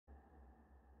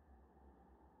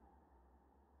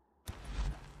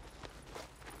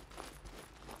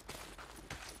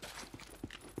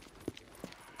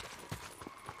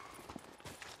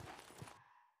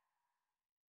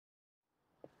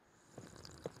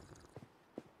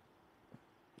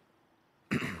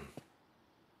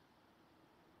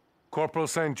Corporal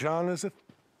St. John, is it?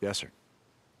 Yes, sir.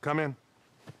 Come in.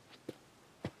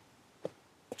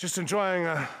 Just enjoying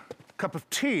a cup of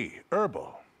tea,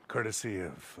 herbal, courtesy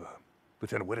of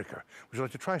Lieutenant Whitaker. Would you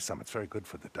like to try some? It's very good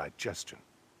for the digestion.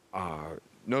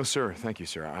 No, sir. Thank you,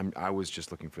 sir. I was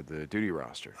just looking for the duty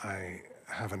roster. I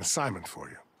have an assignment for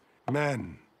you.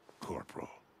 Men, Corporal.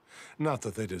 Not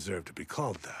that they deserve to be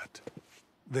called that.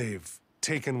 They've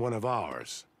taken one of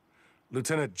ours.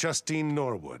 Lieutenant Justine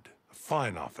Norwood, a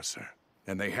fine officer.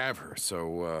 And they have her,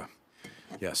 so,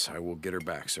 yes, I will get her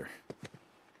back, sir.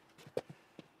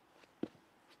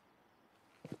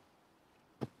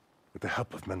 With the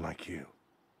help of men like you,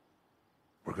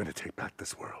 we're going to take back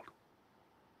this world.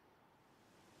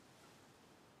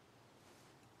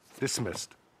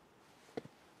 Dismissed.